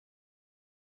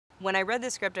When I read the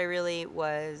script, I really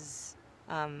was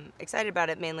excited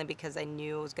about it, mainly because I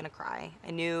knew I was going to cry.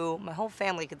 I knew my whole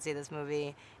family could see this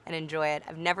movie and enjoy it.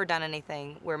 I've never done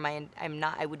anything where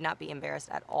I would not be embarrassed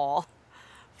at all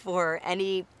for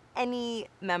any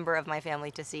member of my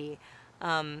family to see.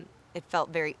 It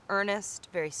felt very earnest,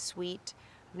 very sweet.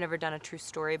 I've never done a true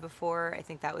story before. I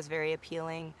think that was very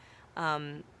appealing.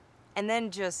 And then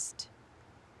just,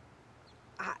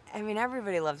 I mean,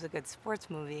 everybody loves a good sports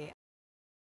movie.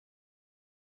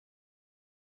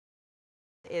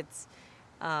 It's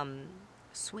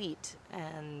sweet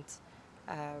and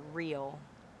real,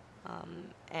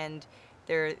 and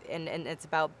and it's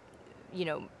about, you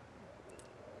know,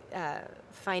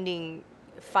 finding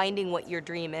what your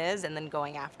dream is and then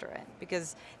going after it,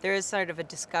 because there is sort of a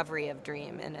discovery of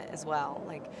dream in it as well.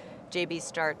 Like, JB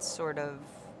starts sort of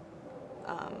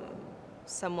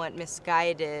somewhat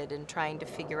misguided and trying to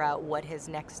figure out what his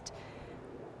next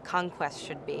conquest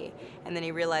should be, and then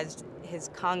he realized his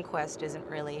conquest isn't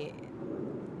really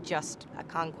just a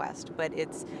conquest, but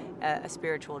it's a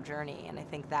spiritual journey, and I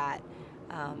think that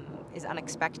is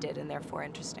unexpected and therefore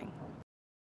interesting.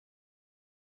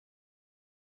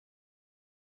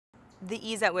 The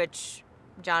ease at which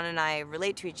John and I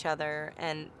relate to each other,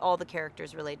 and all the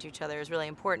characters relate to each other, is really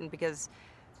important, because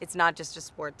it's not just a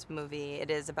sports movie.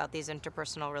 It is about these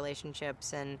interpersonal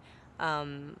relationships and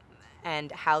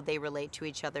how they relate to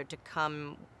each other to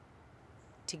come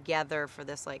together for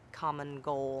this like common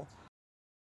goal.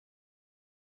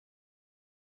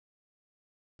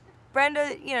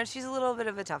 Brenda, you know, she's a little bit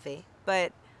of a toughie,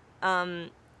 but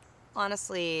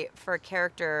honestly, for a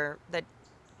character that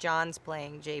John's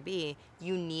playing, JB,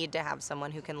 you need to have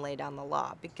someone who can lay down the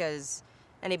law, because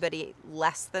anybody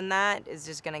less than that is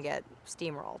just going to get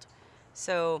steamrolled.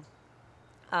 So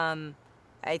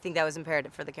I think that was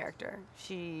imperative for the character.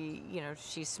 She, you know,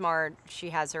 she's smart.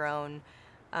 She has her own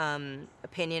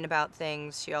opinion about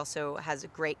things. She also has a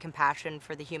great compassion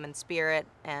for the human spirit,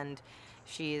 and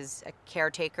she's a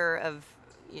caretaker of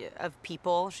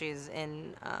people. She's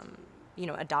you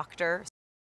know, a doctor.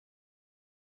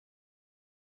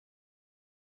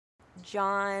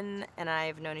 John and I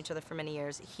have known each other for many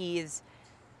years. He's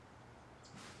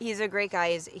a great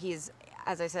guy. He's,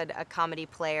 as I said, a comedy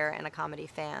player and a comedy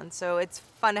fan. So it's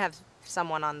fun to have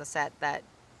someone on the set that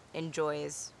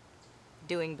enjoys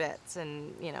doing bits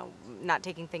and, you know, not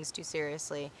taking things too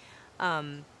seriously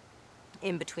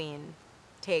in between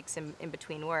takes and in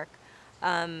between work.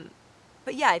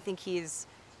 But yeah, I think he's,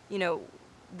 you know,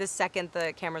 the second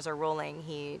the cameras are rolling,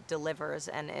 he delivers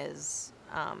and is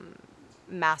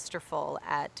masterful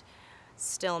at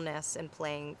stillness and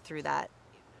playing through that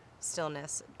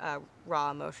stillness,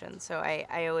 raw emotion. So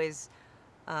I always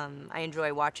I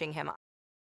enjoy watching him.